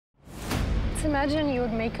Let's imagine you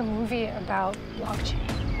would make a movie about blockchain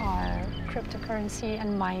or cryptocurrency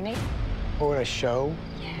and mining. What would I show?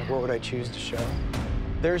 Like, what would I choose to show?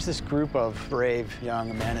 There's this group of brave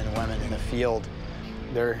young men and women in the field.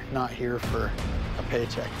 They're not here for a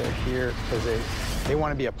paycheck. They're here because they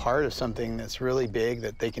want to be a part of something that's really big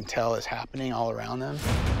that they can tell is happening all around them.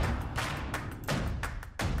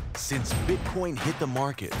 Since Bitcoin hit the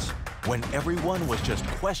markets, when everyone was just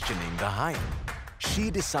questioning the hype,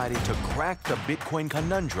 she decided to crack the Bitcoin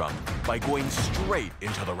conundrum by going straight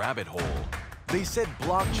into the rabbit hole. They said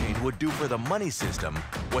blockchain would do for the money system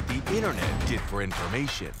what the internet did for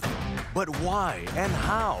information. But why and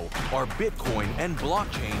how are Bitcoin and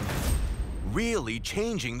blockchain really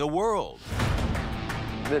changing the world?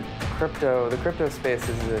 The crypto space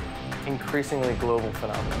is an increasingly global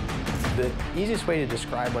phenomenon. The easiest way to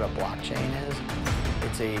describe what a blockchain is,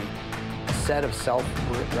 it's a set of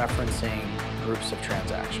self-referencing groups of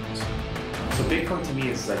transactions. So Bitcoin to me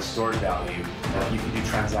is like stored value that you can do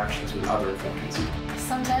transactions with other coins.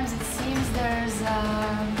 Sometimes it seems there's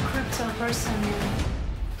a crypto person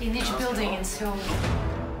in each building in Seoul.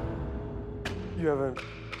 You have an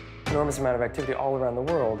enormous amount of activity all around the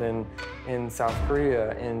world, in South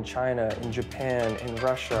Korea, in China, in Japan, in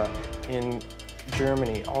Russia, in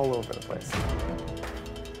Germany, all over the place.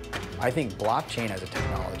 I think blockchain as a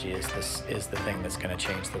technology is the thing that's going to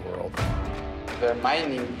change the world. The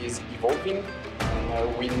mining is evolving,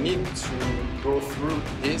 and we need to go through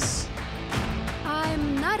this.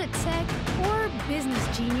 I'm not a tech or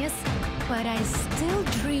business genius, but I still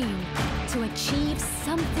dream to achieve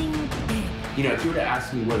something big. You know, if you were to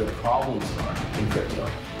ask me where the problems are in crypto,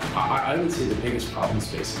 I would say the biggest problem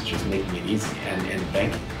space is just making it easy and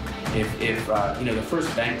banking. If you know, the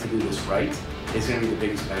first bank to do this right is going to be the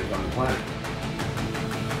biggest bank on the planet.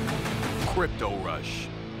 Crypto Rush,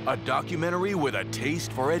 a documentary with a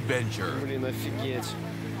taste for adventure. Блин, офигеть.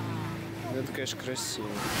 Это, конечно, красиво.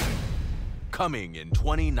 Coming in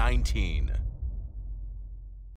 2019.